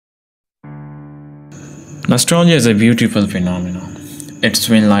Nostalgia is a beautiful phenomenon. It's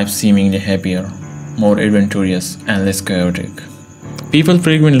when life seemingly happier, more adventurous, and less chaotic. People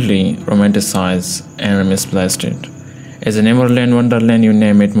frequently romanticize and misplace it. As a neverland, wonderland, you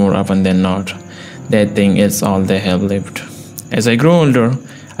name it, more often than not, that thing is all they have lived. As I grow older,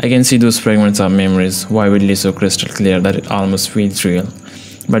 I can see those fragments of memories vividly so crystal clear that it almost feels real.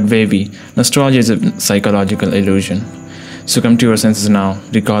 But baby, nostalgia is a psychological illusion. So come to your senses now,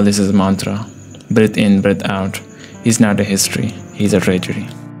 recall this as a mantra. Breathe in, breathe out. He's not a history, he's a tragedy.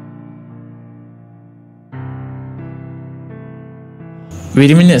 We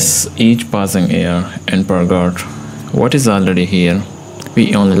reminisce each passing year and forgot what is already here.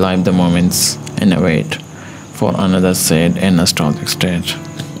 We only live the moments and await for another sad and nostalgic state.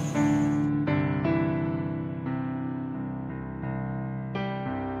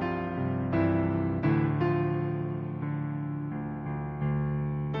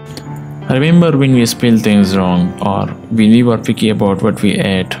 I remember when we spelled things wrong, or when we were picky about what we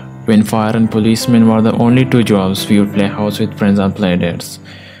ate, when fire and policemen were the only two jobs we would play house with friends on play dates.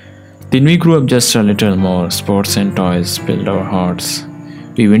 Then we grew up just a little more, sports and toys filled our hearts.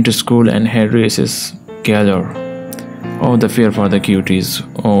 We went to school and had races galore. Oh, the fear for the cuties,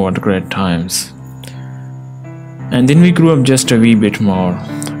 oh, what great times. And then we grew up just a wee bit more.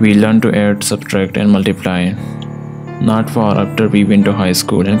 We learned to add, subtract and multiply. Not far after we went to high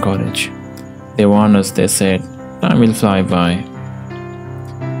school and college. They warned us, they said, time will fly by.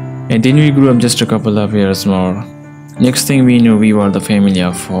 And then we grew up just a couple of years more. Next thing we knew, we were the family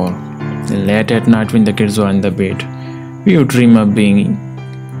of four. And late at night when the kids were in the bed, we would dream of being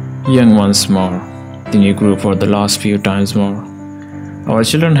young once more. Then we grew for the last few times more. Our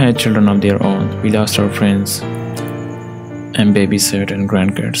children had children of their own. We lost our friends and babysat and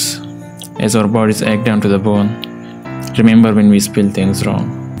grandkids. As our bodies ached down to the bone, remember when we spilled things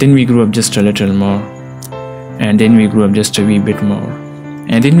wrong. Then we grew up just a little more. And then we grew up just a wee bit more.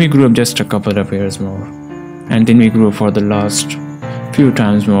 And then we grew up just a couple of years more. And then we grew for the last few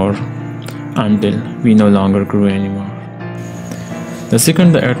times more until we no longer grew anymore. The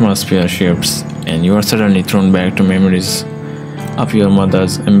second the atmosphere shifts and you are suddenly thrown back to memories of your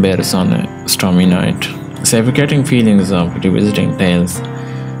mother's embrace on a stormy night. Suffocating feelings of revisiting tales,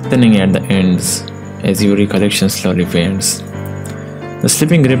 thinning at the ends as your recollection slowly fades. The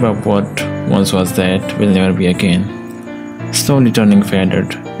slipping grip of what once was that will never be again, slowly turning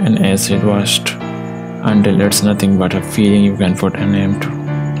faded and acid washed until it's nothing but a feeling you can put a name to.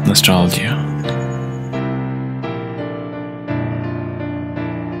 Nostalgia.